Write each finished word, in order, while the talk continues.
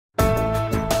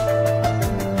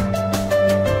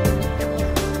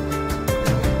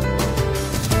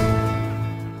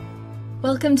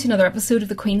Welcome to another episode of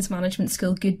the Queen's Management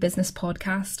School Good Business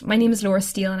Podcast. My name is Laura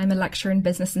Steele and I'm a lecturer in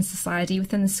business and society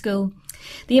within the school.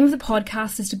 The aim of the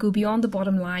podcast is to go beyond the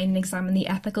bottom line and examine the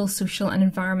ethical, social and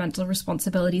environmental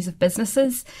responsibilities of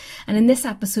businesses. And in this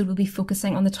episode, we'll be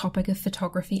focusing on the topic of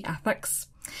photography ethics.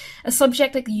 A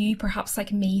subject that you, perhaps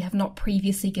like me, have not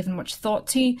previously given much thought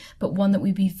to, but one that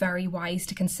would be very wise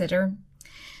to consider.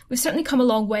 We've certainly come a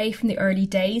long way from the early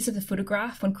days of the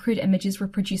photograph when crude images were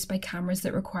produced by cameras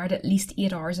that required at least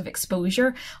 8 hours of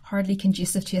exposure, hardly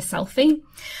conducive to a selfie.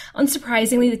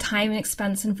 Unsurprisingly, the time and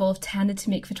expense involved tended to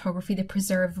make photography the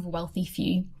preserve of a wealthy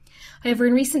few. However,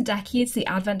 in recent decades, the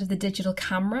advent of the digital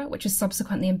camera, which was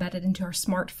subsequently embedded into our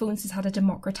smartphones, has had a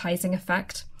democratising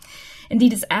effect.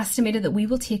 Indeed, it's estimated that we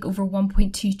will take over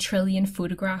 1.2 trillion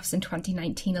photographs in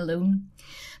 2019 alone.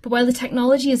 But while the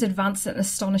technology has advanced at an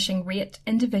astonishing rate,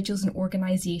 individuals and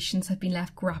organisations have been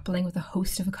left grappling with a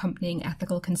host of accompanying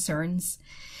ethical concerns.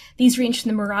 These range from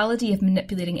the morality of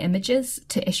manipulating images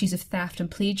to issues of theft and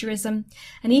plagiarism,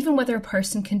 and even whether a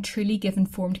person can truly give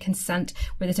informed consent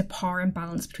where there's a power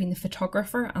imbalance between the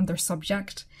photographer and their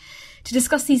subject. To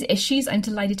discuss these issues, I'm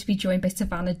delighted to be joined by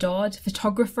Savannah Dodd,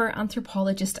 photographer,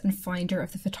 anthropologist and founder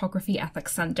of the Photography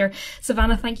Ethics Centre.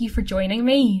 Savannah, thank you for joining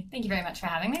me. Thank you very much for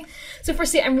having me. So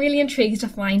firstly, I'm really intrigued to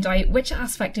find out which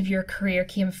aspect of your career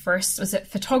came first. Was it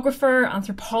photographer,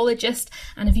 anthropologist,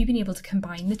 and have you been able to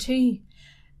combine the two?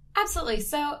 Absolutely.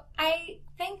 So I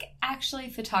think actually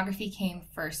photography came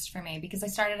first for me because I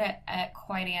started it at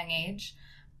quite a young age.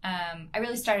 I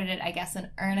really started it, I guess, in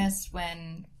earnest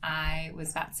when I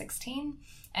was about 16,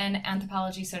 and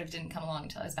anthropology sort of didn't come along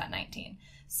until I was about 19.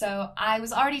 So I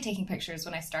was already taking pictures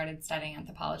when I started studying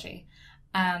anthropology.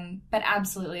 But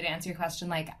absolutely, to answer your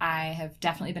question, I have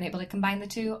definitely been able to combine the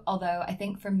two, although I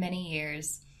think for many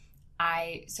years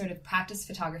I sort of practiced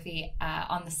photography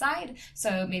on the side,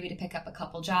 so maybe to pick up a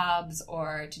couple jobs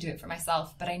or to do it for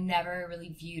myself, but I never really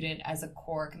viewed it as a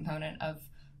core component of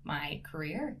my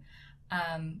career.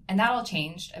 And that all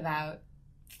changed about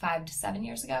 5 to 7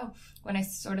 years ago when I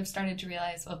sort of started to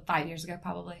realize, 5 years ago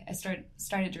probably, I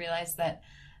started to realize that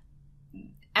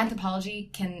anthropology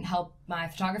can help my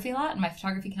photography a lot and my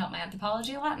photography can help my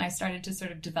anthropology a lot, and I started to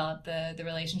sort of develop the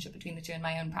relationship between the two in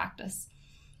my own practice.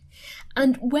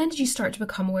 And when did you start to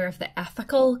become aware of the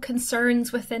ethical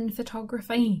concerns within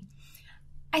photography?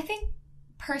 I think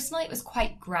personally, it was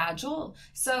quite gradual.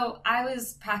 So I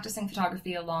was practicing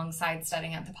photography alongside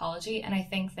studying anthropology, and I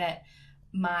think that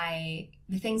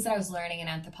the things that I was learning in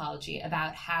anthropology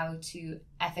about how to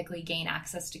ethically gain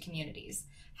access to communities,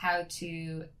 how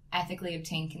to ethically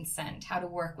obtain consent, how to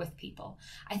work with people,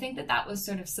 I think that was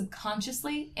sort of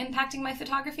subconsciously impacting my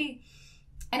photography.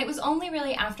 And it was only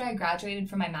really after I graduated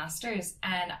from my master's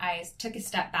and I took a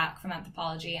step back from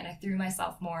anthropology and I threw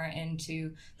myself more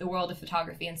into the world of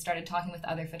photography and started talking with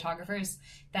other photographers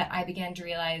that I began to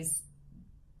realize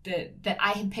that I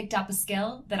had picked up a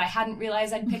skill that I hadn't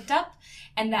realized I'd picked up,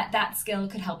 and that skill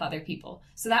could help other people.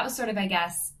 So that was sort of, I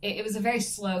guess, it was a very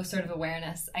slow sort of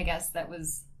awareness, I guess, that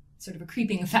was sort of a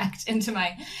creeping effect into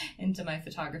my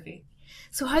photography.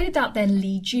 So how did that then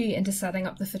lead you into setting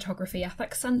up the Photography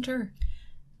Ethics Centre?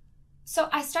 So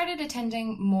I started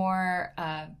attending more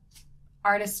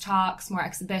artist talks, more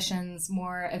exhibitions,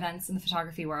 more events in the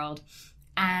photography world.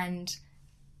 And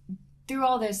through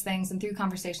all those things and through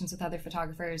conversations with other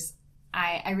photographers,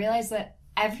 I realized that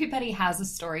everybody has a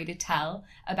story to tell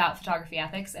about photography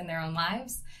ethics in their own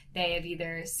lives. They have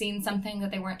either seen something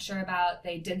that they weren't sure about,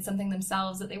 they did something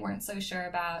themselves that they weren't so sure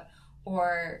about,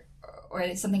 or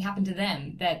something happened to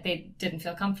them that they didn't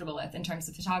feel comfortable with in terms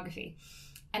of photography.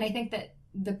 And I think that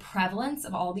the prevalence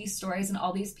of all these stories and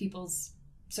all these people's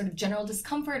sort of general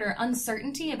discomfort or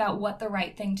uncertainty about what the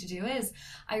right thing to do is,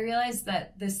 I realized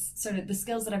that this sort of the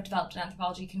skills that I've developed in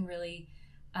anthropology can really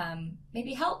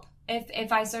maybe help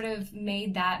if I sort of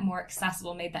made that more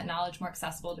accessible, made that knowledge more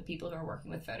accessible to people who are working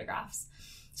with photographs.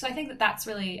 So I think that that's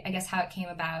really, I guess, how it came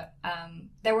about.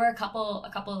 There were a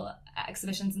couple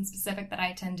exhibitions in specific that I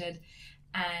attended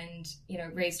and,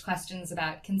 raised questions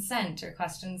about consent or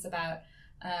questions about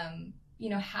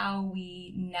how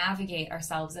we navigate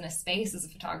ourselves in a space as a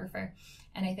photographer.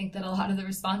 And I think that a lot of the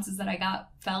responses that I got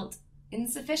felt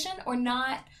insufficient or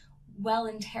not well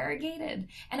interrogated.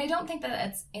 And I don't think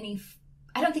that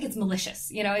I don't think it's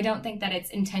malicious. I don't think that it's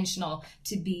intentional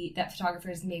that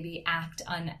photographers maybe act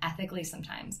unethically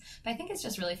sometimes. But I think it's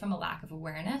just really from a lack of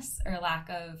awareness or a lack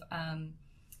of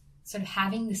sort of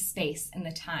having the space and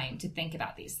the time to think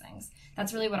about these things.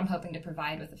 That's really what I'm hoping to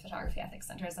provide with the Photography Ethics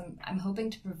Center. Is I'm hoping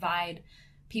to provide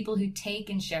people who take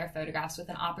and share photographs with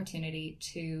an opportunity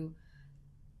to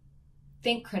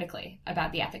think critically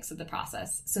about the ethics of the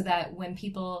process, so that when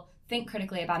people think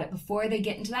critically about it before they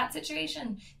get into that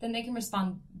situation, then they can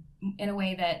respond in a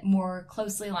way that more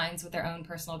closely aligns with their own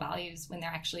personal values when they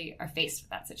actually are faced with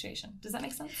that situation. Does that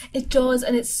make sense? It does,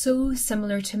 and it's so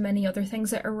similar to many other things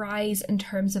that arise in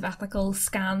terms of ethical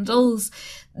scandals,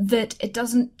 that it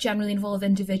doesn't generally involve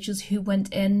individuals who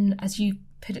went in, as you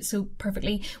put it so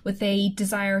perfectly, with a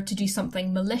desire to do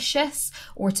something malicious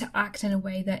or to act in a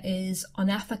way that is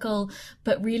unethical,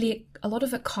 but really a lot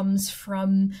of it comes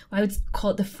from, I would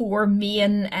call it the four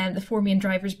main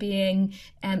drivers being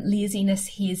laziness,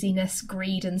 haziness,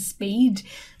 greed and speed.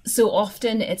 So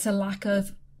often it's a lack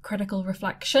of critical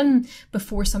reflection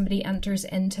before somebody enters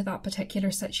into that particular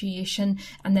situation,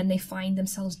 and then they find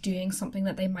themselves doing something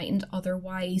that they mightn't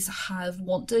otherwise have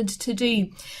wanted to do.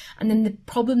 And then the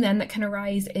problem then that can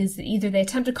arise is that either they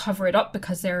attempt to cover it up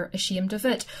because they're ashamed of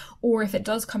it, or if it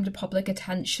does come to public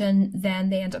attention, then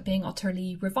they end up being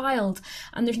utterly reviled.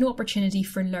 And there's no opportunity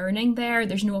for learning there.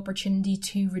 There's no opportunity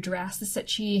to redress the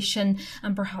situation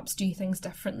and perhaps do things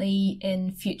differently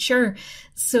in future.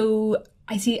 So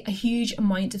I see a huge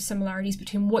amount of similarities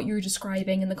between what you're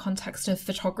describing in the context of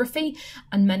photography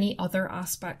and many other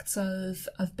aspects of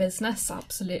business.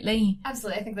 Absolutely.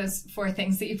 Absolutely. I think those four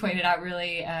things that you pointed out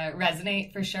really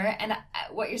resonate for sure. And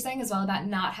what you're saying as well about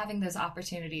not having those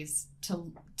opportunities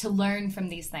to learn from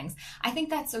these things. I think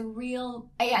it's a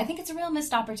real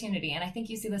missed opportunity. And I think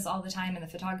you see this all the time in the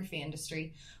photography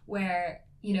industry where,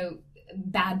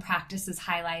 bad practice is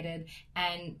highlighted,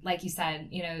 and like you said,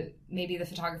 maybe the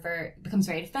photographer becomes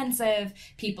very defensive,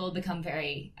 people become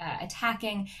very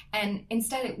attacking, and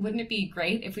instead wouldn't it be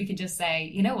great if we could just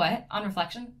say, you know what, on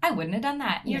reflection, I wouldn't have done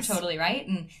that. Yes. You're totally right,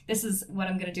 and this is what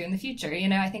I'm going to do in the future.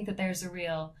 I think that there's a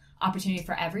real opportunity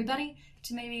for everybody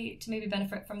to maybe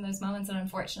benefit from those moments, and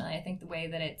unfortunately I think the way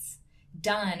that it's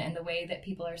done and the way that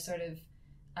people are sort of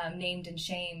named and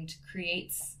shamed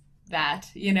creates that,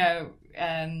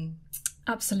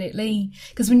 Absolutely.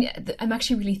 Because I'm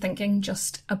actually really thinking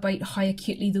just about how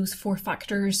acutely those four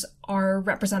factors are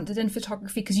represented in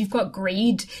photography, because you've got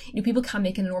greed. People can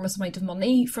make an enormous amount of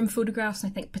money from photographs,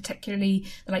 and I think particularly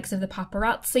the likes of the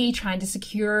paparazzi trying to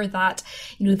secure that,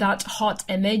 that hot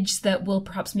image that will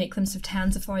perhaps make them some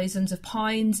tens of thousands of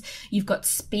pounds. You've got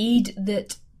speed,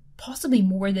 that possibly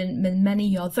more than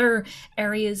many other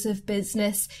areas of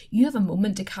business, you have a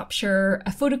moment to capture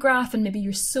a photograph, and maybe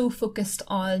you're so focused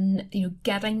on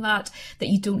getting that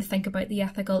you don't think about the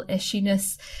ethical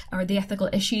issueness or the ethical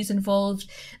issues involved.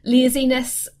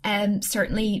 Laziness,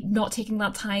 certainly not taking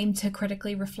that time to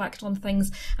critically reflect on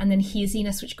things, and then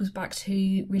haziness, which goes back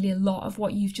to really a lot of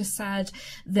what you've just said,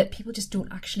 that people just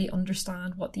don't actually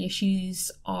understand what the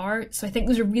issues are. So I think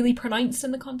those are really pronounced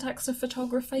in the context of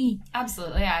photography.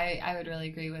 Absolutely. I would really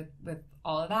agree with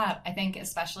all of that. I think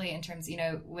especially in terms,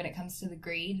 when it comes to the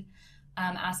greed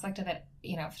aspect of it,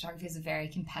 photography is a very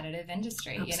competitive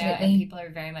industry, Absolutely. And people are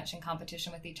very much in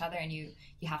competition with each other, and you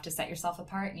have to set yourself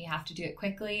apart, and you have to do it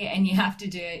quickly, and you have to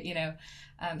do it,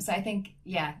 so I think,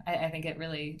 I think it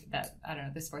really,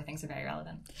 those four things are very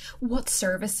relevant. What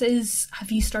services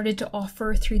have you started to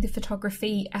offer through the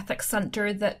Photography Ethics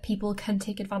Centre that people can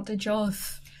take advantage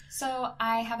of? So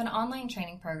I have an online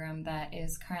training program that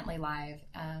is currently live.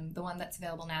 The one that's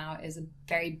available now is a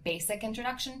very basic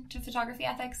introduction to photography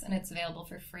ethics, and it's available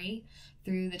for free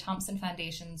through the Thompson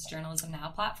Foundation's Journalism Now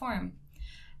platform.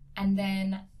 And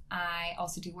then I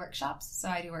also do workshops. So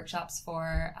I do workshops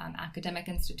for academic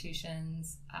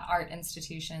institutions, art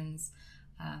institutions,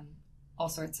 all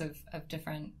sorts of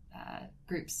different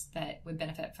groups that would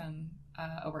benefit from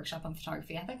a workshop on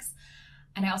photography ethics.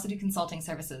 And I also do consulting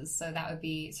services. So that would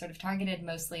be sort of targeted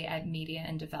mostly at media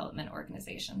and development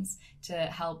organizations to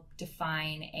help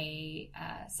define a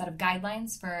set of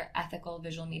guidelines for ethical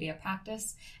visual media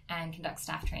practice and conduct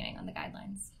staff training on the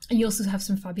guidelines. And you also have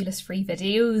some fabulous free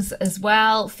videos as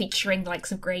well, featuring the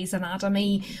likes of Grey's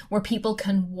Anatomy, where people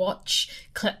can watch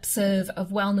clips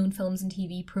of well-known films and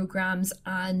TV programmes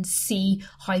and see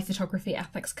how photography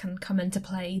ethics can come into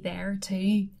play there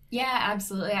too. Yeah,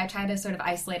 absolutely. I try to sort of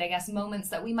isolate, moments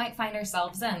that we might find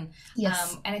ourselves in.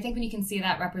 Yes. And I think when you can see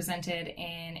that represented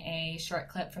in a short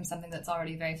clip from something that's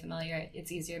already very familiar,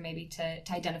 it's easier maybe to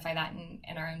identify that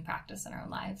in our own practice, in our own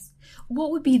lives.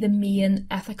 What would be the main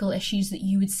ethical issues that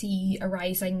you would see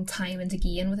arising time and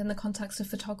again within the context of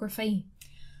photography?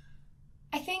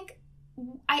 I think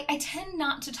I tend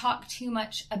not to talk too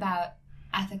much about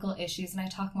ethical issues, and I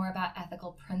talk more about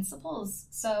ethical principles.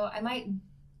 So I might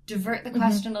divert the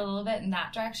question a little bit in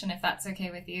that direction, if that's okay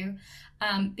with you,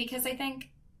 because I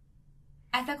think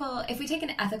if we take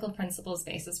an ethical principles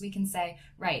basis, we can say,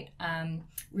 right,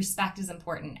 respect is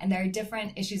important. And there are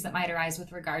different issues that might arise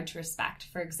with regard to respect.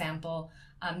 For example,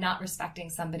 not respecting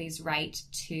somebody's right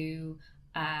to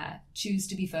choose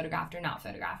to be photographed or not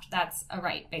photographed. That's a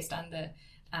right based on the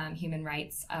human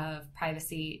rights of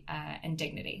privacy and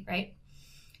dignity, right?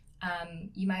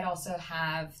 You might also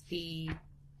have the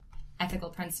ethical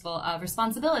principle of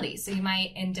responsibility. So you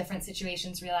might, in different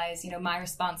situations, realize, my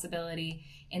responsibility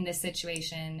in this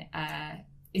situation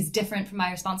is different from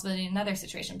my responsibility in another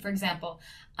situation. For example,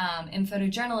 in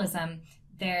photojournalism,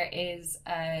 there is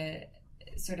a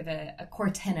sort of a core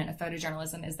tenet of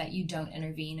photojournalism is that you don't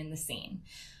intervene in the scene.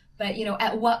 But,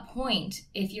 at what point,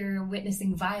 if you're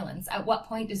witnessing violence, at what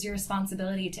point does your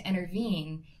responsibility to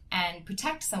intervene and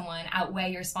protect someone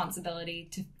outweigh your responsibility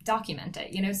to document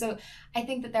it? So I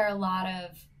think that there are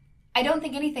I don't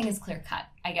think anything is clear cut,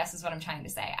 I guess is what I'm trying to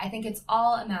say. I think it's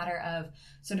all a matter of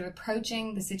sort of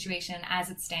approaching the situation as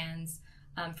it stands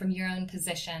from your own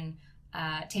position,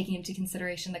 taking into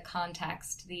consideration the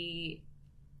context, the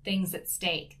things at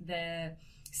stake, the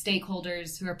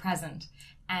stakeholders who are present,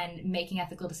 and making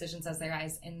ethical decisions as they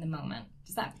arise in the moment.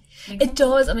 Does that make sense? It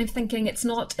does, and I'm thinking it's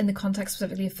not in the context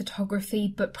specifically of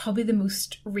photography, but probably the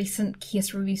most recent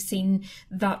case where we've seen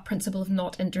that principle of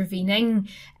not intervening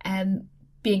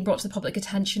being brought to the public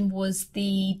attention was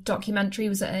the documentary,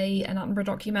 an Attenborough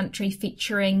documentary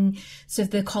featuring sort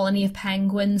of the colony of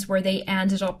penguins where they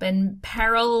ended up in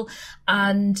peril,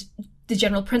 and the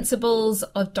general principles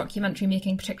of documentary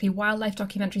making, particularly wildlife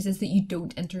documentaries, is that you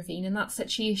don't intervene in that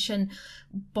situation.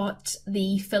 But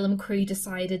the film crew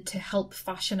decided to help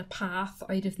fashion a path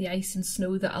out of the ice and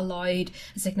snow that allowed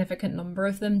a significant number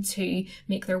of them to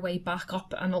make their way back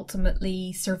up and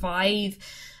ultimately survive.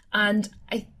 And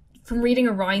from reading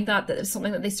around that it was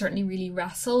something that they certainly really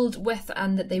wrestled with,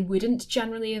 and that they wouldn't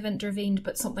generally have intervened,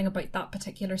 but something about that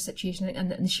particular situation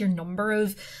and the sheer number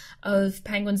of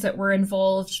penguins that were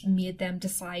involved made them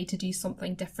decide to do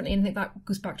something differently. And I think that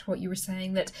goes back to what you were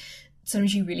saying, that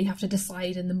sometimes you really have to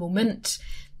decide in the moment.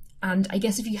 And I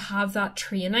guess if you have that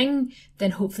training, then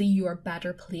hopefully you are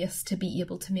better placed to be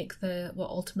able to make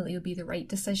what ultimately will be the right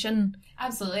decision.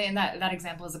 Absolutely, and that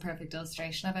example is a perfect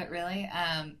illustration of it, really.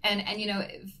 And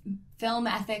film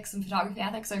ethics and photography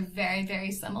ethics are very,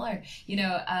 very similar.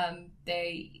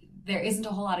 There isn't a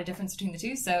whole lot of difference between the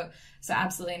two. So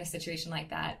absolutely, in a situation like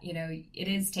that, it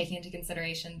is taking into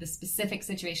consideration the specific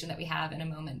situation that we have in a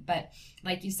moment. But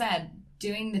like you said,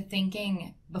 doing the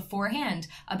thinking beforehand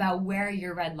about where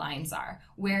your red lines are,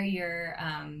 where your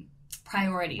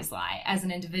priorities lie as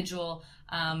an individual,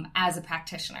 as a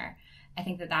practitioner. I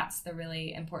think that that's the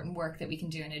really important work that we can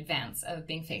do in advance of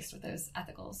being faced with those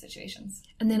ethical situations.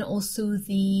 And then also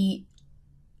the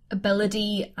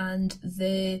ability and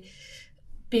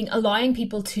allowing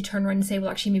people to turn around and say, well,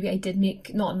 actually, maybe I did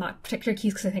make, not in that particular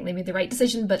case because I think they made the right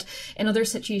decision, but in other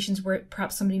situations where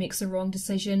perhaps somebody makes the wrong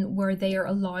decision, where they are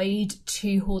allowed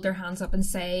to hold their hands up and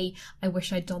say, I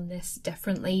wish I'd done this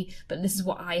differently, but this is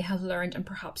what I have learned, and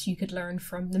perhaps you could learn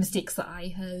from the mistakes that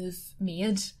I have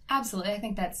made. Absolutely. I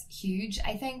think that's huge.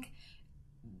 I think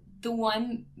the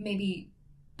one maybe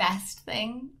best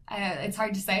thing, it's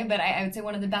hard to say, but I would say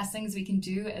one of the best things we can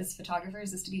do as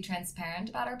photographers is to be transparent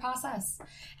about our process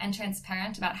and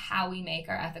transparent about how we make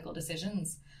our ethical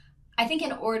decisions. I think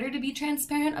in order to be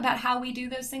transparent about how we do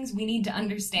those things, we need to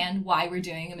understand why we're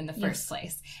doing them in the first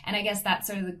place. And I guess that's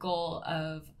sort of the goal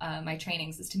of my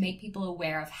trainings, is to make people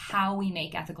aware of how we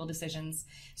make ethical decisions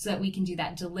so that we can do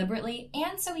that deliberately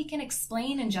and so we can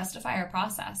explain and justify our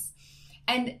process.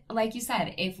 And like you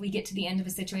said, if we get to the end of a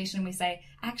situation and we say,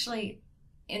 actually,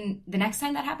 in the next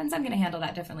time that happens, I'm going to handle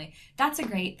that differently, that's a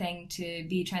great thing to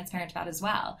be transparent about as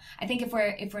well. I think if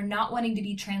we're not wanting to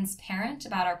be transparent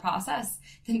about our process,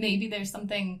 then maybe there's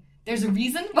a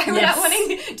reason why we're not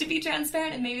wanting to be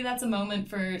transparent, and maybe that's a moment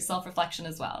for self-reflection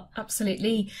as well.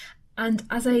 Absolutely. And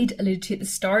as I'd alluded to at the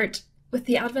start, with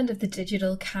the advent of the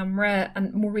digital camera,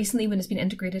 and more recently when it's been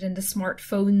integrated into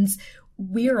smartphones,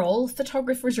 we're all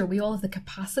photographers, or we all have the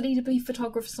capacity to be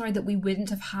photographers now that we wouldn't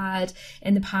have had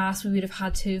in the past. We would have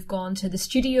had to have gone to the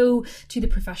studio, to the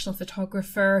professional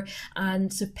photographer,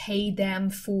 and so paid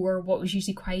them for what was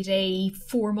usually quite a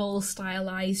formal,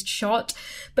 stylized shot.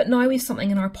 But now we have something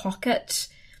in our pocket,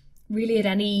 really at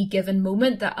any given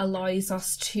moment, that allows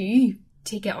us to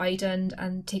take it out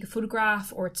and take a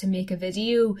photograph or to make a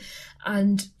video.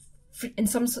 And in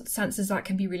some senses that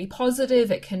can be really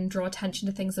positive. It can draw attention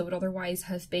to things that would otherwise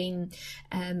have been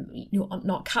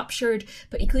not captured.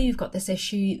 But equally, you've got this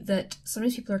issue that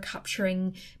sometimes people are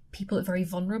capturing people at very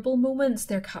vulnerable moments.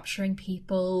 They're capturing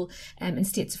people in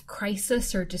states of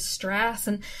crisis or distress.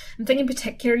 And I'm thinking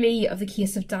particularly of the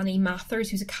case of Dani Mathers,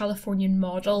 who's a Californian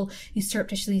model who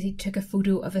surreptitiously took a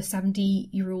photo of a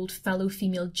 70-year-old fellow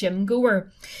female gym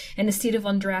goer in a state of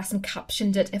undress and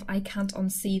captioned it, "If I can't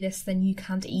unsee this, then you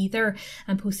can't either,"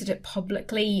 and posted it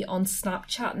publicly on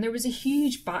Snapchat. And there was a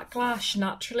huge backlash,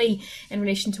 naturally, in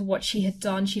relation to what she had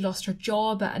done. She lost her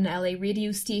job at an LA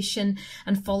radio station,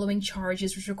 and following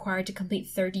charges was required to complete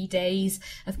 30 days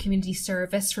of community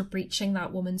service for breaching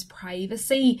that woman's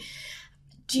privacy.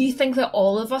 Do you think that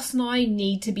all of us now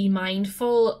need to be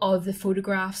mindful of the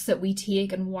photographs that we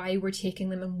take and why we're taking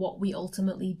them and what we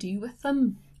ultimately do with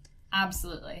them?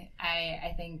 Absolutely.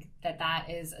 I think that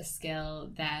is a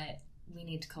skill that we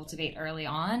need to cultivate early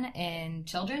on in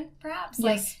children, perhaps. Yes.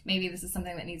 Like maybe this is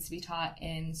something that needs to be taught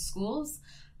in schools.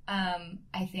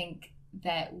 I think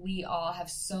that we all have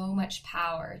so much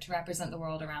power to represent the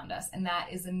world around us. And that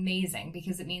is amazing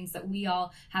because it means that we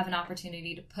all have an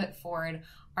opportunity to put forward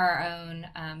our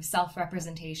own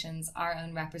self-representations, our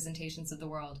own representations of the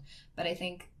world. But I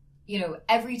think,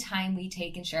 every time we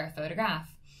take and share a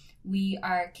photograph, we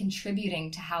are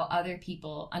contributing to how other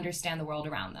people understand the world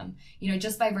around them.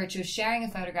 Just by virtue of sharing a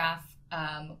photograph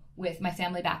with my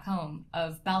family back home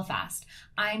of Belfast,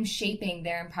 I'm shaping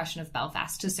their impression of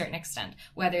Belfast to a certain extent,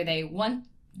 whether they want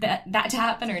that to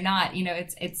happen or not.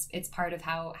 It's part of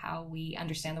how we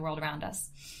understand the world around us.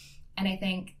 And I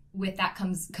think with that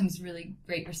comes really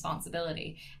great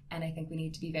responsibility. And I think we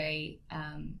need to be very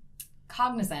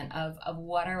cognizant of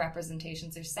what our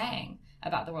representations are saying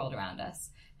about the world around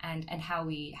us, and how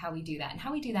we do that, and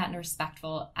how we do that in a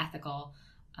respectful, ethical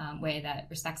way that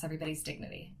respects everybody's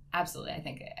dignity. Absolutely. I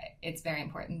think it's very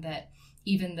important that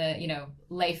even the,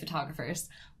 lay photographers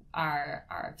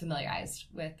are familiarized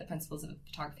with the principles of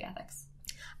photography ethics.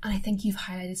 And I think you've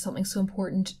highlighted something so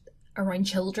important around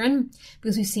children,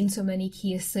 because we've seen so many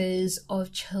cases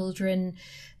of children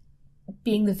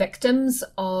being the victims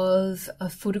of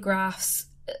photographs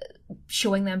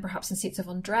showing them perhaps in states of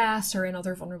undress or in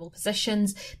other vulnerable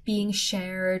positions, being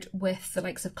shared with the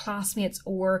likes of classmates,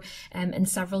 or in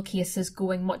several cases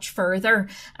going much further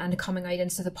and coming out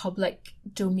into the public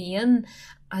domain.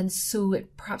 And so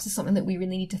it perhaps is something that we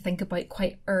really need to think about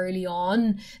quite early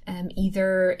on,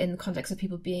 either in the context of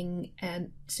people being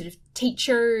sort of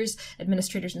teachers,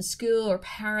 administrators in school, or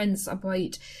parents,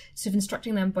 about sort of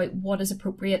instructing them about what is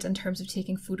appropriate in terms of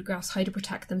taking photographs, how to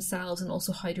protect themselves, and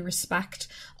also how to respect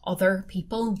other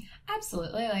people.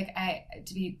 Absolutely.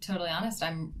 To be totally honest,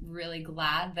 I'm really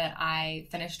glad that I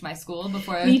finished my school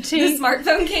before Me too. The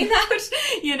smartphone came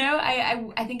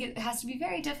out. I think it has to be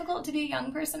very difficult to be a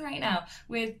young person right now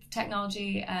with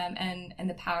technology and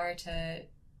the power to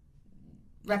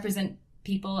represent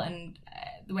people and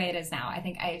the way it is now.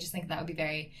 I just think that would be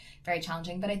very, very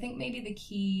challenging. But I think maybe the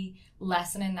key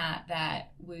lesson in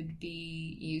that would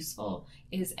be useful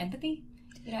is empathy.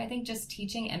 I think just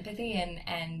teaching empathy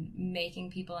and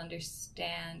making people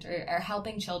understand, or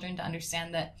helping children to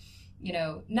understand that,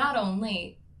 not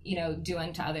only, do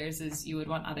unto others as you would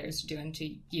want others to do unto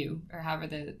you, or however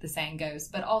the saying goes,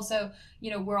 but also,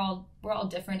 we're all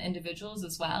different individuals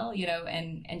as well,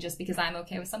 and just because I'm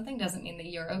okay with something doesn't mean that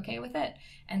you're okay with it.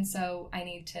 And so I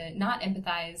need to not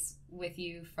empathize with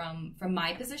you from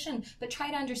my position, but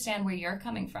try to understand where you're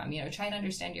coming from, try to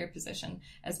understand your position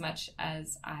as much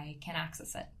as I can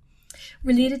access it.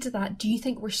 Related to that, do you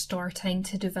think we're starting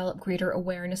to develop greater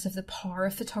awareness of the power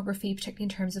of photography, particularly in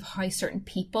terms of how certain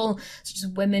people, such as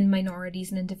women,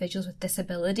 minorities, and individuals with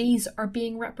disabilities, are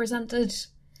being represented?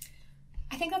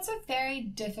 I think that's a very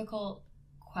difficult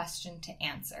question to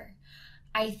answer.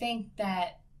 I think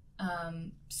that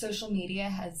social media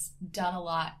has done a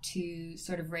lot to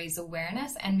sort of raise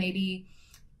awareness and maybe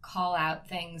call out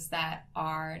things that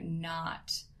are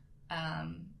not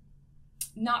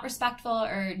respectful,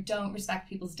 or don't respect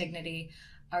people's dignity,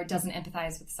 or doesn't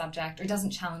empathize with the subject, or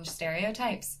doesn't challenge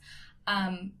stereotypes.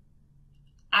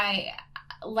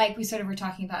 Like we sort of were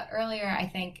talking about earlier, I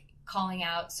think calling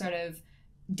out sort of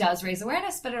does raise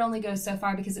awareness, but it only goes so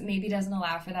far, because it maybe doesn't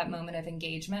allow for that moment of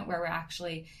engagement where we're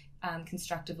actually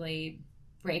constructively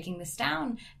breaking this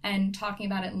down and talking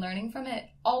about it and learning from it.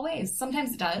 Always.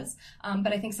 Sometimes it does,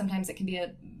 but I think sometimes it can be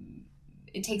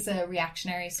it takes a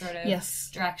reactionary sort of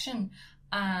direction.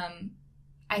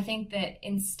 I think that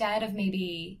instead of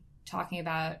maybe talking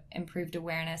about improved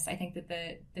awareness, I think that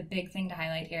the big thing to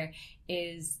highlight here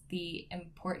is the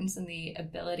importance and the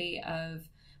ability of,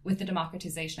 with the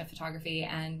democratization of photography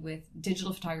and with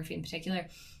digital photography in particular,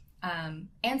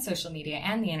 and social media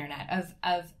and the internet,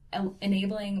 of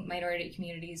enabling minority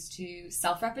communities to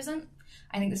self-represent.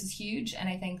 I think this is huge, and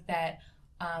I think that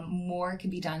more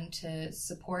could be done to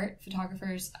support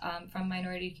photographers from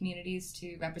minority communities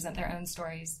to represent their own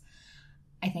stories.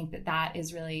 I think that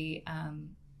is really,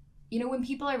 when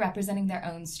people are representing their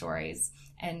own stories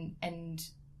and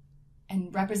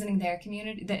representing their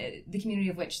community, the community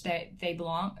of which they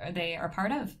belong or they are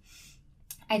part of,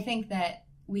 I think that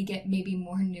we get maybe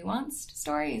more nuanced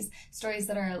stories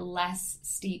that are less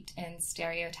steeped in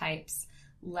stereotypes,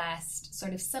 less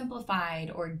sort of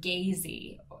simplified or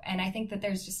gazy. And I think that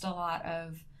there's just a lot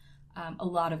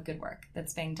of good work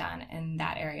that's being done in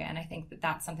that area. And I think that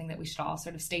that's something that we should all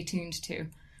sort of stay tuned to.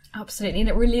 Absolutely, and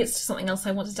it relates to something else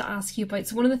I wanted to ask you about.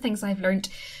 So one of the things I've learned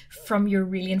from your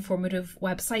really informative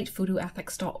website,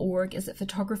 photoethics.org, is that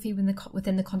photography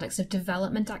within the context of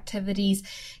development activities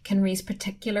can raise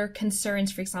particular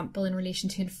concerns, for example, in relation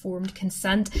to informed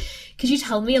consent. Could you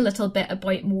tell me a little bit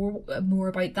about more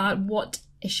about that? What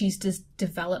issues does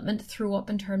development throw up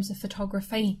in terms of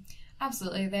photography?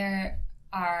 Absolutely, there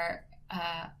are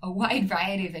a wide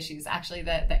variety of issues actually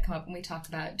that come up when we talk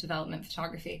about development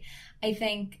photography. I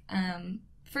think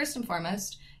first and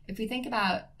foremost, if we think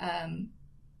about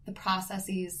the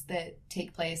processes that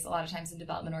take place a lot of times in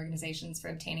development organizations for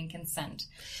obtaining consent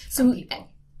from people.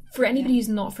 For anybody who's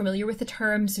not familiar with the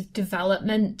terms of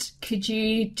development, could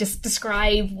you just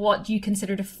describe what you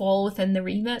consider to fall within the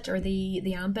remit or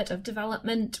the ambit of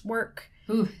development work?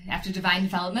 Ooh, after divine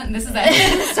development, and this is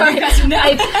it. Sorry, no.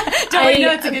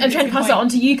 I'm trying to pass it on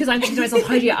to you because I'm thinking to myself,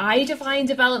 how do I define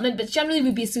development? But generally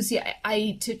would be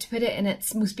associated, to put it in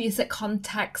its most basic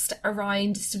context,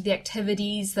 around sort of the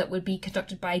activities that would be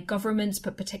conducted by governments,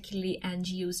 but particularly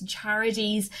NGOs and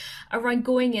charities, around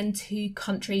going into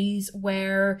countries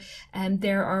where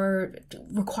there are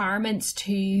requirements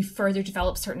to further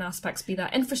develop certain aspects, be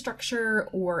that infrastructure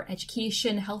or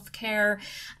education, healthcare.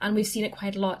 And we've seen it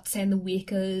quite a lot, say, in the wake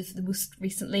of the most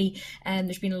recently,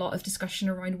 there's been a lot of discussion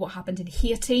around what happened in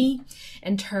Haiti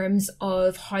in terms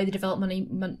of how the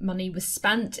development money was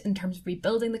spent in terms of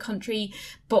rebuilding the country,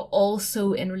 but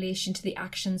also in relation to the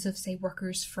actions of, say,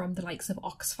 workers from the likes of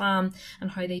Oxfam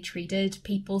and how they treated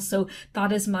people. So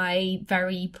that is my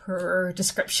very poor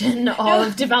description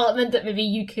of development that maybe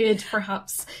you could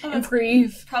perhaps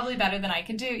improve. Probably better than I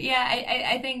can do. Yeah,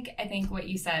 I think what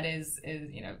you said is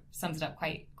sums it up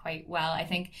quite well. I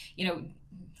think,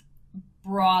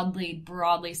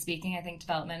 broadly speaking, I think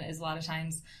development is a lot of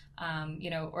times,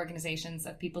 organizations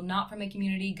of people not from a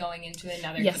community going into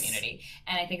another community.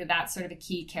 And I think that that's sort of a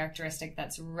key characteristic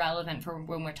that's relevant for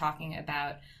when we're talking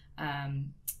about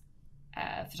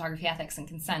photography ethics and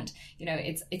consent.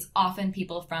 It's often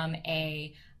people from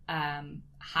a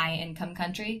high income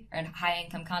country or a high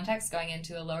income context going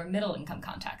into a lower middle income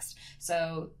context.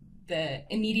 So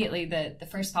the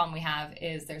first problem we have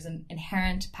is there's an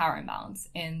inherent power imbalance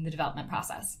in the development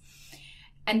process.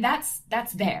 And that's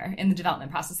there in the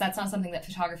development process. That's not something that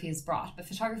photography has brought, but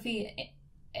photography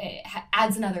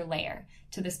adds another layer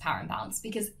to this power imbalance,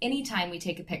 because anytime we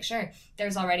take a picture,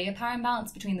 there's already a power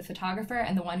imbalance between the photographer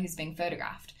and the one who's being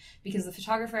photographed, because the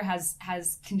photographer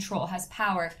has control, has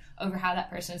power over how that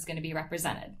person is going to be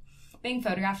represented. Being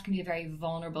photographed can be a very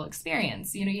vulnerable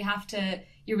experience.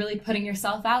 You're really putting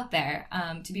yourself out there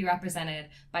to be represented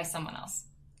by someone else.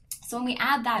 So when we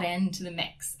add that into the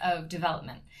mix of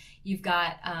development, you've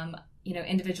got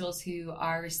individuals who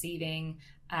are receiving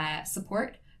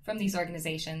support from these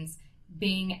organizations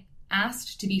being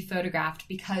asked to be photographed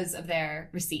because of their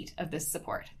receipt of this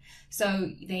support.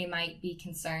 So they might be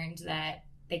concerned that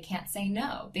they can't say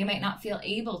no. They might not feel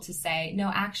able to say, no,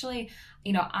 actually,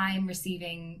 I'm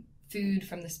receiving food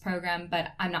from this program,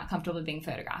 but I'm not comfortable being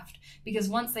photographed. Because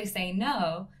once they say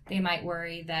no, they might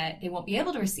worry that they won't be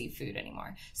able to receive food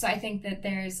anymore. So I think that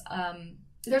there's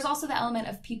also the element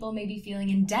of people maybe feeling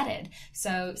indebted.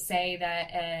 So say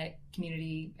that a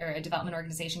community or a development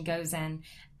organization goes in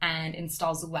and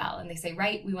installs a well, and they say,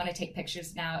 right, we want to take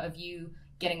pictures now of you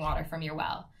getting water from your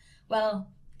well.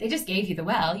 Well, they just gave you the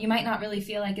well. You might not really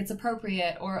feel like it's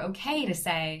appropriate or okay to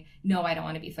say, no, I don't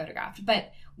want to be photographed.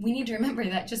 But we need to remember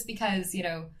that just because,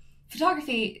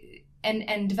 photography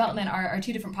and development are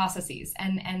two different processes.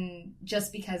 And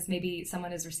just because maybe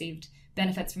someone has received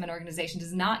benefits from an organization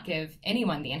does not give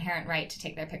anyone the inherent right to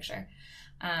take their picture.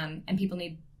 And people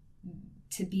need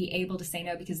to be able to say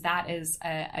no, because that is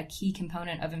a key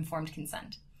component of informed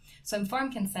consent. So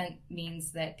informed consent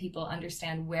means that people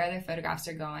understand where their photographs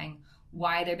are going,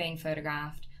 why they're being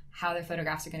photographed, how their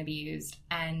photographs are going to be used,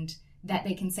 and that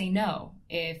they can say no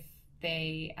if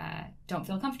they don't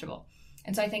feel comfortable.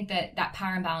 And so I think that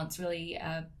power imbalance really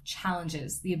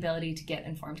challenges the ability to get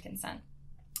informed consent.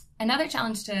 Another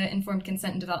challenge to informed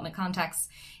consent in development contexts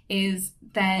is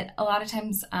that a lot of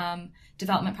times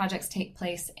development projects take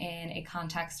place in a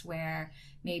context where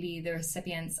maybe the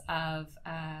recipients of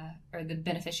or the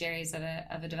beneficiaries of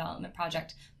a development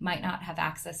project might not have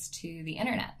access to the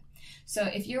internet. So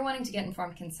if you're wanting to get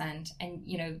informed consent and,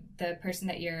 you know, the person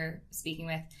that you're speaking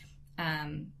with,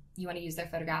 you want to use their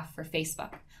photograph for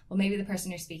Facebook. Well, maybe the person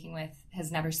you're speaking with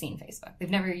has never seen Facebook. They've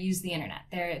never used the internet.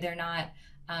 They're not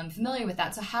familiar with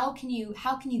that. So how can you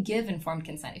give informed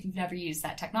consent if you've never used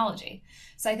that technology?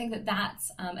 So I think that that's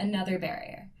another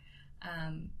barrier.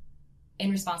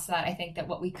 In response to that, I think that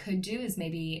what we could do is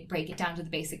maybe break it down to the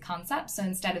basic concepts. So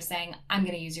instead of saying, I'm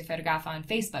going to use your photograph on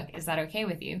Facebook, is that okay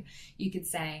with you? You could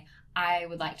say, I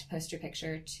would like to post your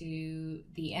picture to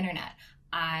the internet.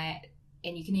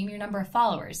 And you can name your number of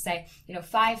followers. Say,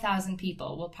 5,000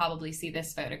 people will probably see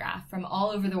this photograph from all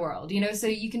over the world, so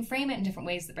you can frame it in different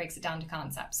ways that breaks it down to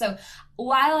concepts. So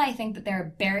while I think that there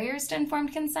are barriers to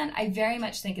informed consent, I very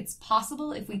much think it's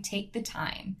possible if we take the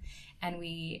time and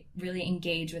we really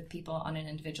engage with people on an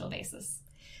individual basis.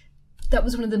 That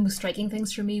was one of the most striking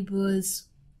things for me, was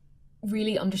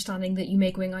really understanding that you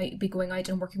may be going out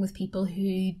and working with people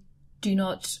who do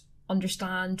not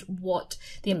understand what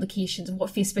the implications of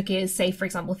what Facebook is, say for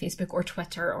example Facebook or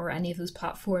Twitter or any of those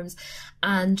platforms,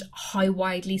 and how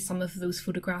widely some of those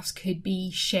photographs could be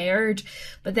shared.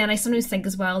 But then I sometimes think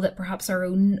as well that perhaps our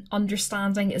own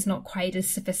understanding is not quite as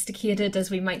sophisticated as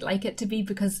we might like it to be,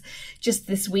 because just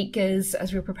this week as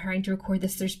we were preparing to record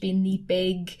this, there's been the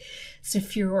big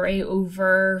furore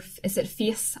over, is it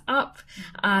Face app,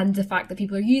 and the fact that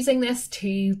people are using this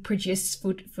to produce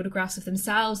photographs of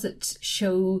themselves that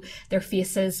show their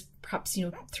faces, perhaps,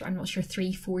 I'm not sure,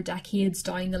 3-4 decades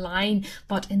down the line,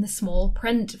 but in the small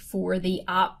print for the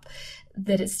app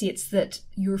that it states that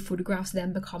your photographs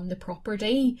then become the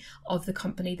property of the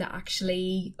company that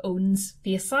actually owns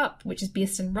FaceApp, which is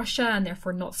based in Russia and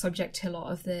therefore not subject to a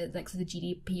lot of the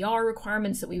GDPR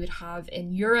requirements that we would have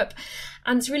in Europe.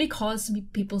 And it's really caused some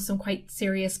people some quite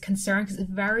serious concern, because it's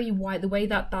very wide, the way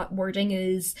that wording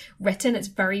is written, it's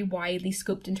very widely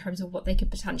scoped in terms of what they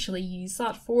could potentially use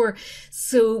that for.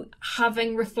 So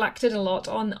having reflected a lot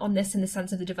on this in the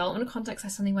sense of the development context, I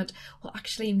suddenly went, well,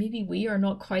 actually, maybe we are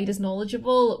not quite as knowledgeable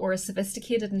or as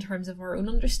sophisticated in terms of our own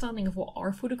understanding of what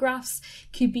our photographs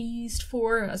could be used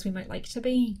for as we might like to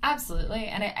be. Absolutely.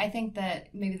 And I think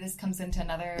that maybe this comes into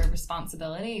another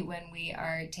responsibility when we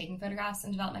are taking photographs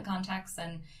in development contexts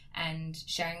and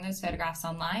sharing those photographs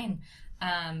online,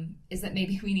 is that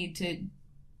maybe we need to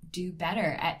do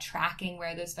better at tracking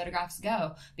where those photographs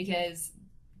go, because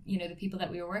the people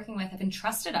that we were working with have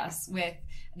entrusted us with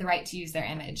the right to use their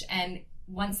image. And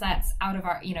once that's out of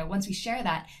our, once we share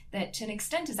that to an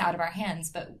extent is out of our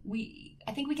hands, but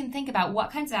I think we can think about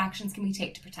what kinds of actions can we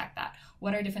take to protect that?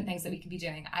 What are different things that we could be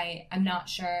doing? I'm not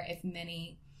sure if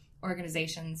many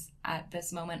organizations at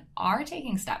this moment are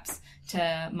taking steps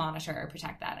to monitor or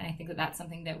protect that. And I think that that's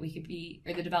something that we could be,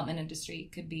 or the development industry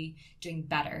could be doing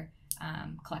better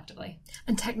collectively.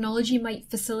 And technology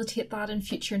might facilitate that in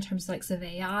future in terms of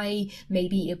AI, may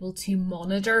be able to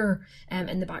monitor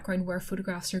in the background where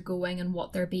photographs are going and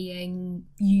what they're being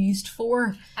used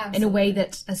for. Absolutely. In a way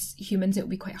that as humans it would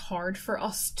be quite hard for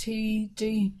us to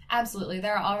do. Absolutely.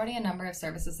 There are already a number of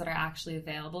services that are actually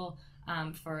available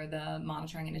for the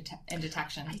monitoring and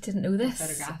detection. I didn't know this.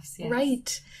 Photographs, yes.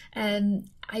 Right.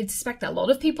 I suspect that a lot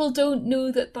of people don't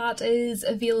know that is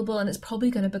available, and it's probably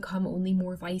going to become only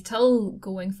more vital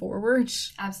going forward.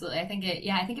 Absolutely. I think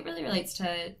it really relates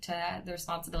to the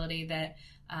responsibility that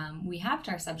we have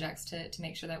to our subjects to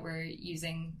make sure that we're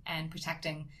using and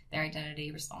protecting their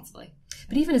identity responsibly.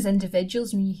 But even as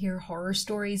individuals, when you hear horror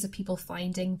stories of people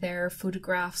finding their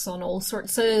photographs on all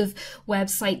sorts of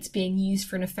websites being used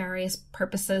for nefarious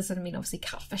purposes, and I mean, obviously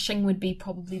catfishing would be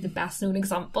probably the best known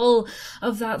example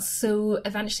of that. So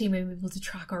eventually we'll be able to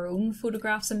track our own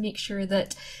photographs and make sure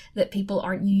that people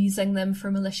aren't using them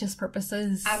for malicious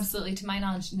purposes. Absolutely. To my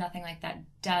knowledge, nothing like that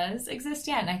does exist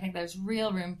yet, and I think there's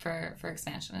real room for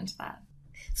expansion into that.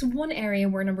 So one area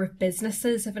where a number of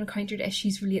businesses have encountered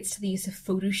issues relates to the use of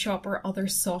Photoshop or other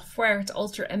software to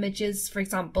alter images, for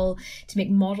example, to make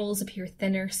models appear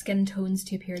thinner, skin tones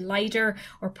to appear lighter,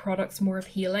 or products more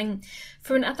appealing.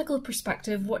 From an ethical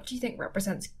perspective, what do you think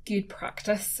represents good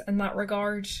practice in that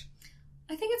regard?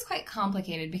 I think it's quite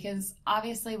complicated because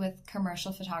obviously with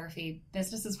commercial photography,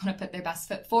 businesses want to put their best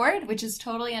foot forward, which is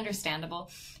totally understandable.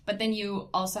 But then you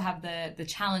also have the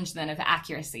challenge then of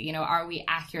accuracy. Are we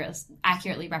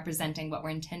accurately representing what we're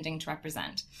intending to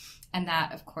represent? And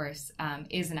that, of course,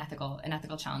 is an ethical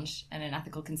challenge and an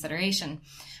ethical consideration.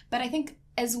 But I think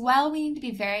as well, we need to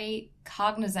be very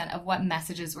cognizant of what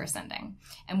messages we're sending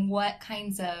and what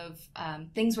kinds of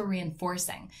things we're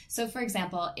reinforcing. So, for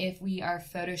example, if we are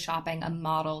photoshopping a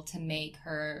model to make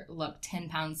her look 10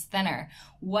 pounds thinner,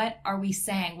 what are we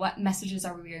saying? What messages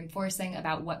are we reinforcing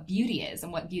about what beauty is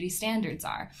and what beauty standards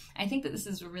are? I think that this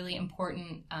is a really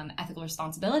important ethical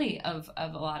responsibility of a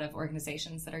lot of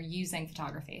organizations that are using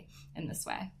photography in this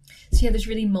way. So yeah, there's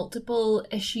really multiple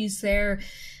issues there.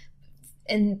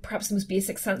 In perhaps the most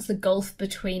basic sense, the gulf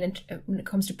between, when it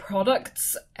comes to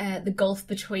products, the gulf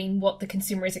between what the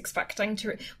consumer is expecting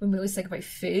to, when we always think about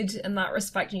food in that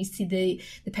respect, and you see the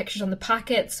pictures on the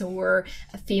packets, or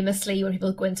famously when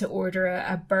people go in to order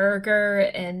a burger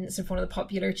in sort of one of the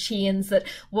popular chains, that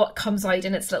what comes out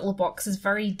in its little box is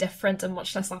very different and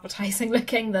much less appetizing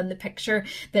looking than the picture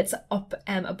that's up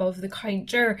above the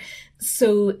counter.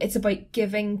 So it's about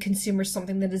giving consumers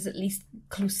something that is at least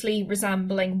closely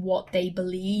resembling what they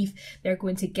believe they're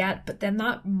going to get, but then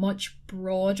that much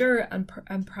broader and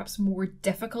perhaps more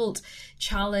difficult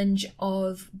challenge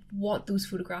of what those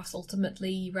photographs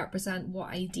ultimately represent, what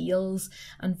ideals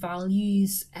and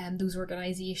values those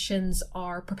organisations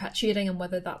are perpetuating, and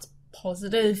whether that's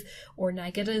positive or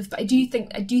negative. But I do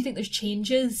think there's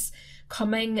changes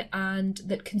coming, and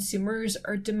that consumers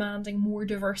are demanding more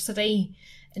diversity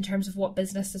in terms of what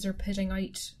businesses are putting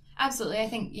out. Absolutely. I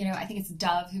think it's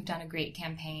Dove who've done a great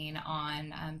campaign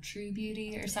on True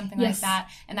Beauty or something Yes. like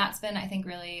that. And that's been, I think,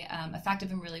 really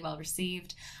effective and really well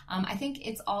received. I think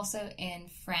it's also in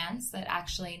France that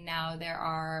actually now there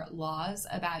are laws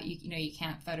about, you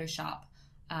can't Photoshop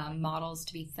models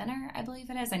to be thinner, I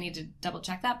believe it is. I need to double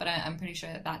check that, but I'm pretty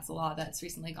sure that that's a law that's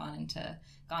recently gone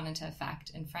into effect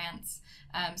in France.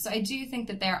 So I do think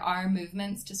that there are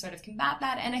movements to sort of combat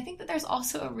that. And I think that there's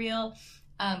also a real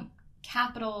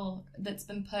capital that's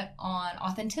been put on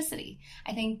authenticity.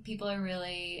 I think people are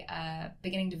really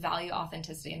beginning to value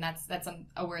authenticity, and that's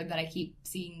a word that I keep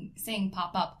seeing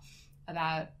pop up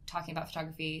about talking about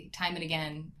photography time and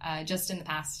again. Just in the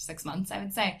past 6 months, I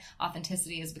would say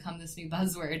authenticity has become this new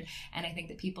buzzword, and I think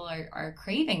that people are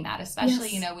craving that, especially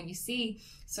Yes. When you see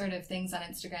sort of things on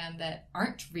Instagram that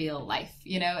aren't real life,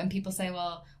 and people say,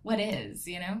 well, what is,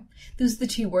 Those are the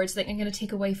two words that I'm going to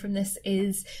take away from this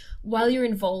is, while you're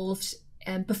involved,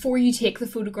 before you take the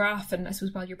photograph, and I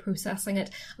suppose while you're processing it,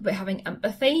 about having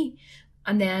empathy,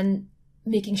 and then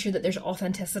making sure that there's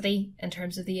authenticity in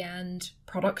terms of the end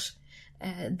product.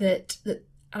 That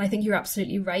and I think you're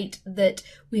absolutely right that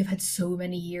we've had so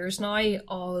many years now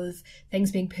of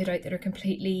things being put out that are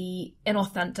completely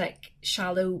inauthentic,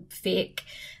 shallow, fake,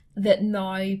 that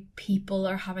now people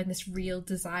are having this real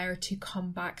desire to come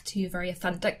back to a very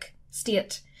authentic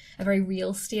state, a very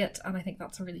real state, and I think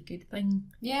that's a really good thing.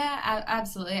 Yeah,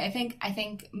 absolutely. I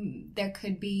think there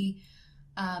could be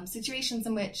situations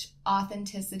in which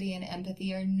authenticity and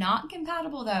empathy are not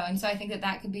compatible, though, and so I think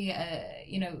that could be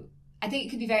I think it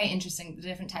could be very interesting, the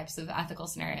different types of ethical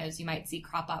scenarios you might see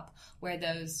crop up where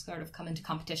those sort of come into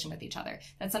competition with each other.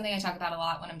 That's something I talk about a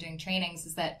lot when I'm doing trainings,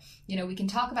 is that, we can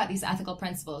talk about these ethical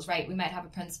principles, right? We might have a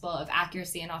principle of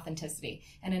accuracy and authenticity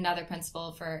and another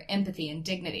principle for empathy and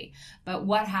dignity. But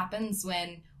what happens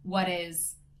when what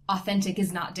is authentic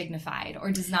is not dignified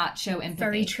or does not show empathy?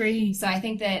 Very true. So I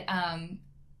think that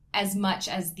as much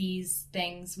as these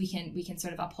things we can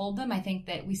sort of uphold them, I think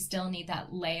that we still need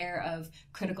that layer of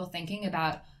critical thinking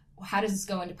about how does this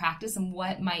go into practice and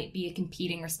what might be a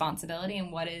competing responsibility and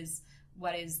what is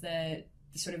the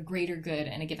sort of greater good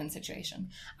in a given situation.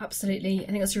 Absolutely. I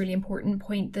think that's a really important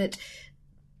point, that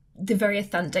the very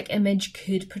authentic image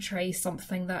could portray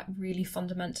something that really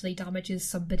fundamentally damages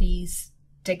somebody's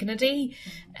dignity,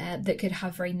 that could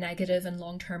have very negative and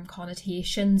long-term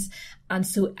connotations, and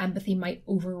so empathy might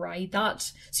override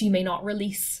that. So you may not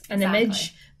release an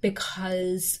image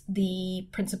because the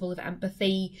principle of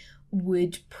empathy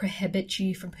would prohibit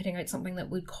you from putting out something that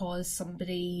would cause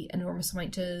somebody an enormous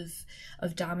amount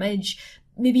of damage.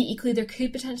 Maybe equally there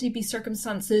could potentially be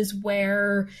circumstances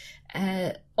where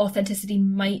authenticity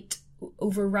might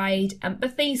override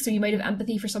empathy. So you might have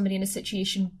empathy for somebody in a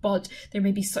situation, but there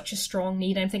may be such a strong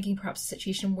need. I'm thinking perhaps a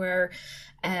situation where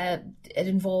it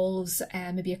involves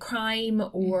maybe a crime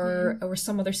or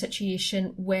some other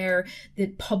situation where the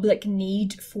public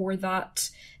need for that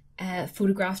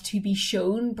photograph to be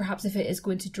shown, perhaps if it is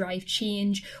going to drive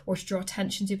change or to draw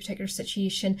attention to a particular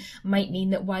situation, might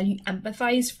mean that while you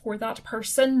empathise for that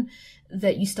person,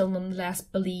 that you still nonetheless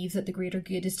believe that the greater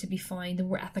good is to be found, the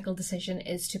more ethical decision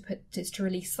is to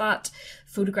release that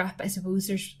photograph. But I suppose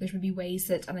there would be ways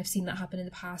that, and I've seen that happen in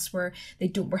the past, where they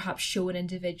don't perhaps show an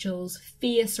individual's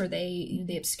face, or they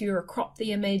obscure or crop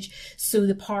the image, so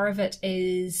the power of it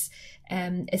is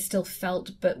still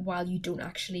felt, but while you don't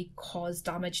actually cause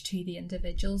damage to the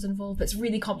individuals involved. It's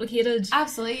really complicated.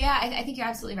 Absolutely, yeah. I think you're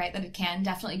absolutely right that it can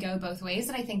definitely go both ways,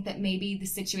 and I think that maybe the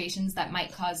situations that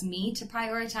might cause me to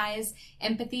prioritize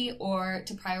empathy or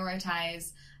to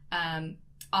prioritize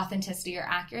authenticity or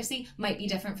accuracy might be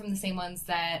different from the same ones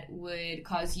that would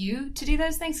cause you to do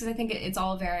those things, because I think it's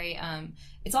all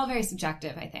very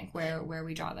subjective, I think, where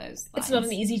we draw those lines. It's not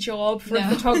an easy job for a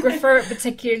photographer,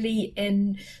 particularly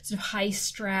in sort of high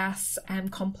stress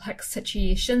and complex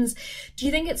situations. Do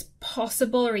you think it's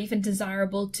possible or even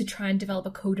desirable to try and develop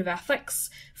a code of ethics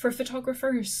for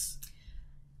photographers?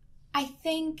 I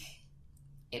think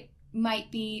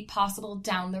might be possible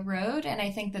down the road, and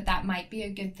I think that might be a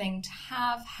good thing to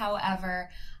have. However,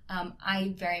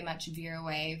 I very much veer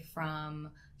away from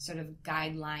sort of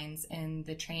guidelines in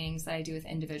the trainings that I do with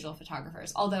individual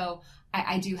photographers, although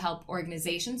I do help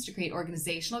organizations to create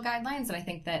organizational guidelines, and I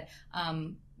think that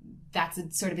that's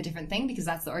a sort of a different thing, because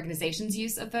that's the organization's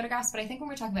use of photographs. But I think when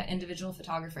we're talking about individual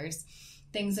photographers,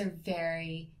 things are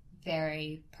very,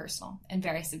 very personal and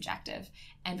very subjective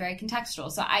and very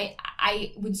contextual. So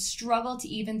I would struggle to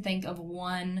even think of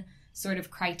one sort of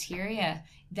criteria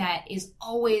that is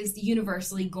always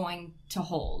universally going to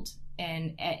hold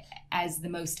and as the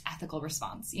most ethical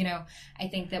response. You know, I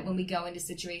think that when we go into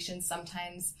situations,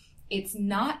 sometimes it's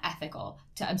not ethical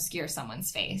to obscure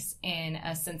someone's face in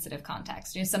a sensitive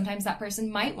context. You know, sometimes that person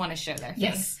might want to show their face.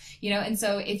 Yes. You know, and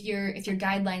so if your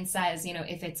guideline says, you know,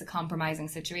 if it's a compromising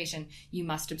situation, you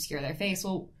must obscure their face.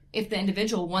 Well, if the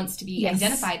individual wants to be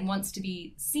identified, wants to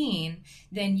be seen,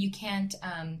 then you can't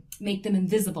make them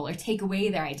invisible or take away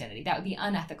their identity. That would be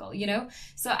unethical, you know?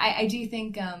 So I do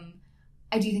think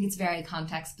it's very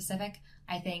context specific.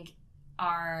 I think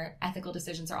our ethical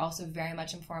decisions are also very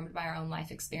much informed by our own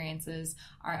life experiences,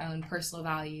 our own personal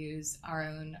values, our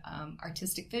own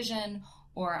artistic vision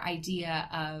or idea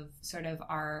of sort of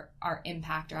our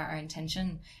impact or our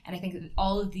intention. And I think that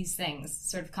all of these things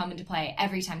sort of come into play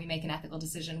every time you make an ethical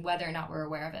decision, whether or not we're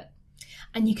aware of it.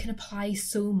 And you can apply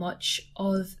so much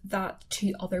of that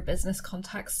to other business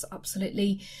contexts,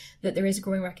 absolutely, that there is a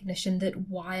growing recognition that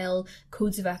while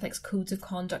codes of ethics, codes of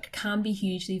conduct can be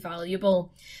hugely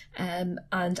valuable, and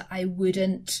I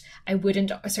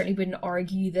certainly wouldn't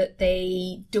argue that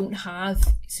they don't have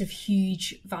sort of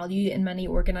huge value in many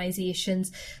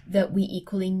organisations, that we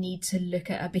equally need to look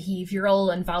at a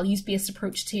behavioural and values-based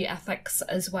approach to ethics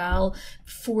as well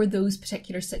for those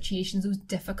particular situations, those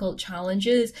difficult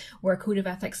challenges where a code of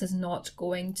ethics is not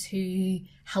going to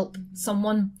help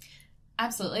someone.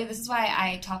 Absolutely. This is why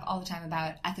I talk all the time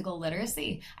about ethical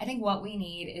literacy. I think what we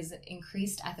need is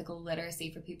increased ethical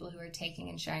literacy for people who are taking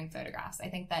and sharing photographs. I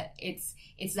think that it's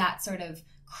that sort of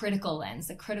critical lens,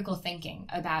 the critical thinking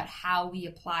about how we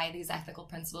apply these ethical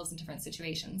principles in different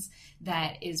situations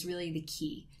that is really the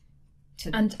key.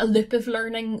 And a loop of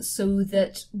learning, so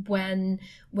that when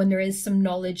there is some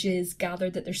knowledge is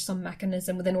gathered, that there's some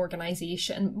mechanism within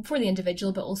organisation for the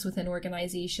individual, but also within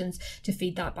organisations to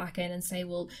feed that back in and say,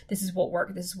 well, this is what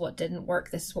worked, this is what didn't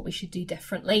work, this is what we should do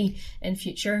differently in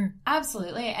future.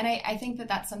 Absolutely. And I think that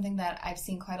that's something that I've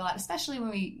seen quite a lot, especially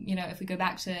when we, you know, if we go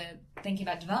back to thinking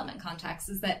about development contexts,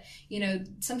 is that, you know,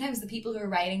 sometimes the people who are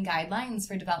writing guidelines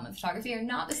for development photography are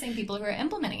not the same people who are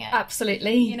implementing it.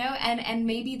 Absolutely. You know, and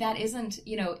maybe that isn't,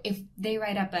 you know, if they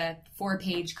write up a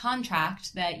 4-page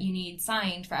contract that you need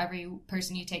signed for every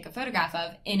person you take a photograph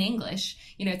of in English,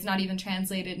 you know, it's not even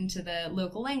translated into the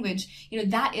local language, you know,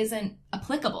 that isn't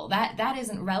applicable. That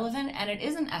isn't relevant, and it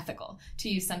isn't ethical to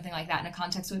use something like that in a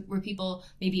context where people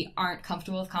maybe aren't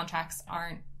comfortable with contracts,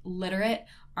 aren't literate,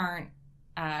 aren't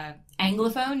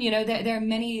Anglophone. You know, there are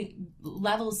many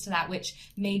levels to that,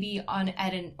 which maybe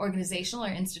at an organizational or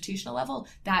institutional level,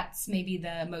 that's maybe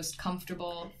the most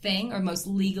comfortable thing or most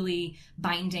legally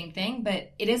binding thing,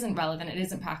 but it isn't relevant, it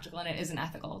isn't practical, and it isn't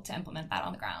ethical to implement that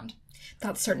on the ground.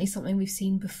 That's certainly something we've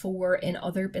seen before in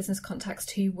other business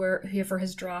contexts too, where whoever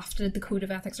has drafted the code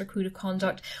of ethics or code of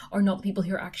conduct are not the people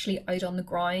who are actually out on the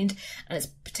ground. And it's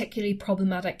particularly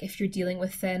problematic if you're dealing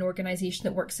with an organisation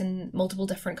that works in multiple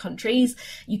different countries.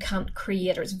 You can't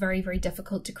create, or it's very, very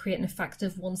difficult to create an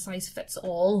effective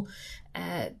one-size-fits-all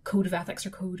code of ethics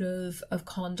or code of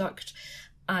conduct.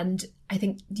 And I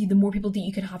think the more people that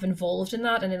you can have involved in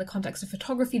that, and in the context of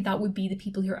photography, that would be the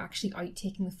people who are actually out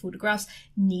taking the photographs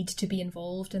need to be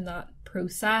involved in that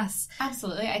process.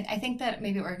 Absolutely. I think that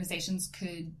maybe organizations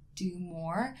could do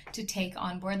more to take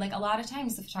on board. Like a lot of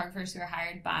times the photographers who are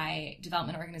hired by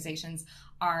development organizations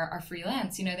are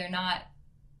freelance. They're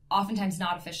oftentimes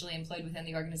not officially employed within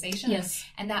the organization. Yes.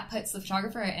 And that puts the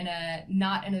photographer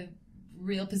not in a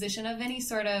real position of any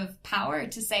sort of power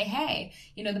to say, hey,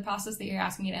 the process that you're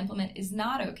asking me to implement is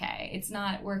not okay. It's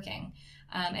not working.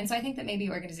 And so I think that maybe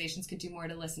organizations could do more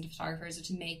to listen to photographers or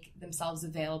to make themselves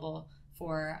available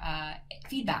for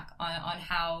feedback on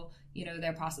how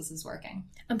their process is working.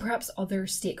 And perhaps other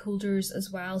stakeholders as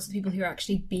well, so people who are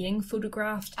actually being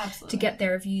photographed. Absolutely. To get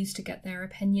their views, to get their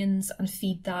opinions and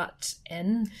feed that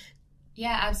in.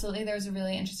 Yeah, absolutely. There was a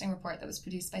really interesting report that was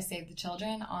produced by Save the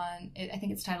Children on, I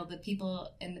think it's titled The People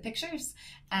in the Pictures.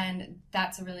 And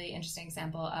that's a really interesting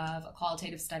example of a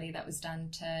qualitative study that was done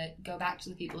to go back to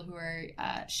the people who were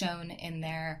shown in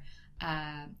their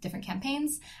different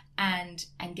campaigns and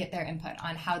get their input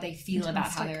on how they feel about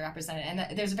how they're represented.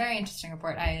 And there's a very interesting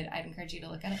report. I'd encourage you to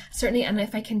look at it. Certainly, and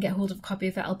if I can get hold of a copy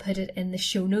of it, I'll put it in the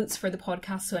show notes for the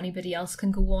podcast so anybody else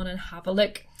can go on and have a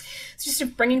look. So just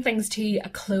sort of bringing things to a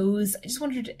close, I just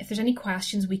wondered if there's any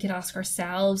questions we could ask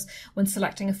ourselves when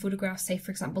selecting a photograph, say,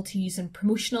 for example, to use in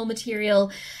promotional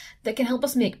material, that can help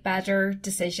us make better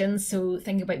decisions. So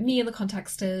think about me in the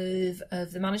context of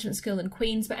the management school in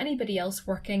Queen's, but anybody else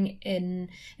working in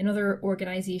other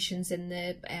organisations in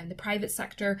the private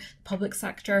sector, public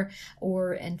sector,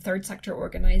 or in third sector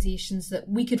organisations that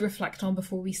we could reflect on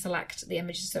before we select the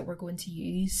images that we're going to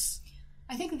use.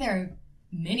 I think there are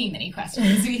many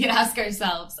questions we could ask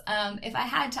ourselves. If I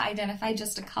had to identify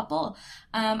just a couple,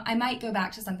 I might go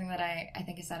back to something that I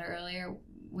think I said earlier,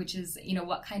 which is,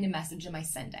 what kind of message am I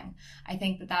sending? I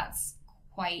think that that's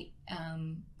quite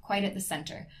at the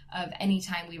center of any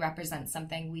time we represent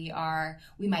something. We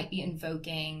might be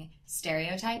invoking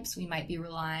stereotypes. We might be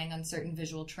relying on certain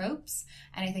visual tropes.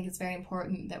 And I think it's very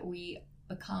important that we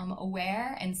become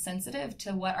aware and sensitive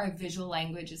to what our visual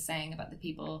language is saying about the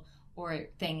people or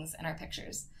things in our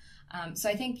pictures. So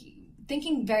I think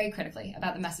thinking very critically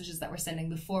about the messages that we're sending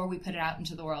before we put it out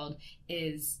into the world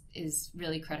is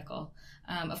really critical.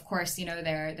 Of course,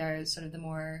 there are sort of the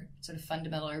more sort of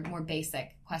fundamental or more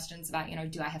basic questions about,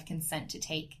 do I have consent to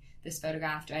take this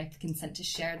photograph? Do I have consent to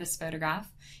share this photograph?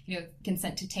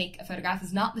 Consent to take a photograph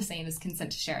is not the same as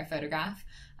consent to share a photograph.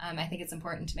 I think it's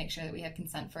important to make sure that we have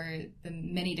consent for the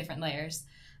many different layers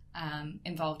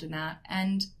involved in that.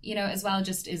 And, as well,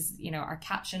 just is, our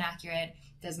caption accurate?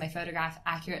 Does my photograph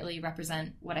accurately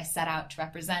represent what I set out to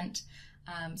represent?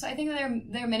 So I think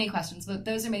there are many questions, but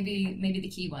those are maybe the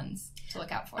key ones to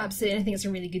look out for. Absolutely. I think it's a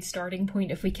really good starting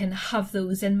point if we can have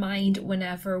those in mind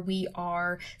whenever we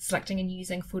are selecting and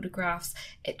using photographs.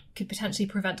 It could potentially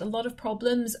prevent a lot of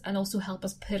problems and also help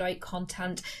us put out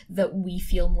content that we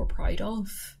feel more proud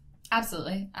of.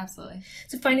 Absolutely.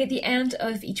 So finally, at the end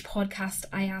of each podcast,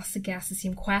 I ask the guests the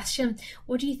same question.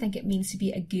 What do you think it means to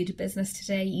be a good business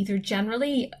today, either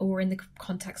generally or in the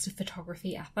context of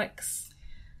photography ethics?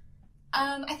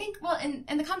 I think, well,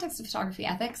 in the context of photography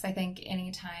ethics, I think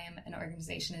anytime an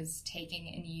organization is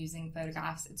taking and using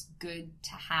photographs, it's good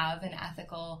to have an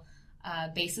ethical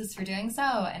basis for doing so,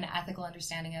 an ethical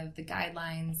understanding of the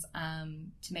guidelines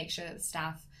to make sure that the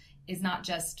staff is not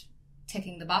just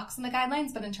ticking the box on the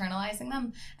guidelines, but internalizing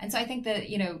them. And so I think that,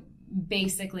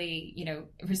 basically,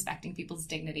 respecting people's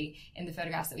dignity in the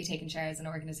photographs that we take and share as an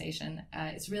organization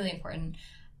is really important.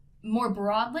 More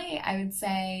broadly, I would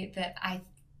say that I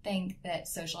think that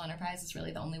social enterprise is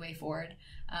really the only way forward.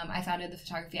 I founded the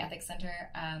Photography Ethics Center.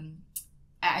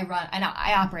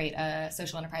 I operate a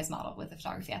social enterprise model with the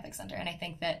Photography Ethics Center. And I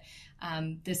think that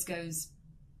this goes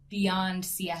beyond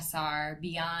CSR,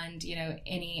 beyond,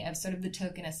 any of sort of the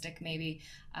tokenistic maybe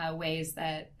ways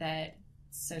that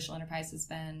social enterprise has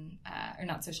been, or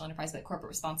not social enterprise, but corporate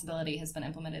responsibility has been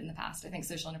implemented in the past. I think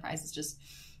social enterprise is just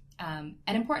an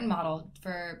important model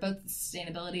for both the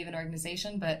sustainability of an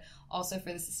organization, but also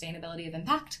for the sustainability of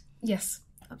impact. Yes,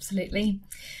 absolutely.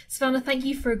 Savannah, thank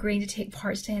you for agreeing to take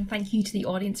part today, and thank you to the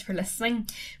audience for listening.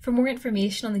 For more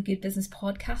information on the Good Business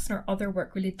Podcast and our other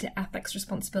work related to ethics,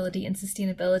 responsibility and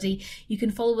sustainability, you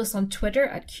can follow us on Twitter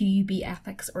at QUB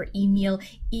Ethics or email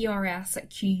ers@qub.ac.uk.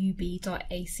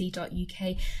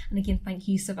 And again, thank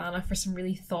you, Savannah, for some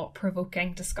really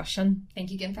thought-provoking discussion.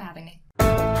 Thank you again for having me.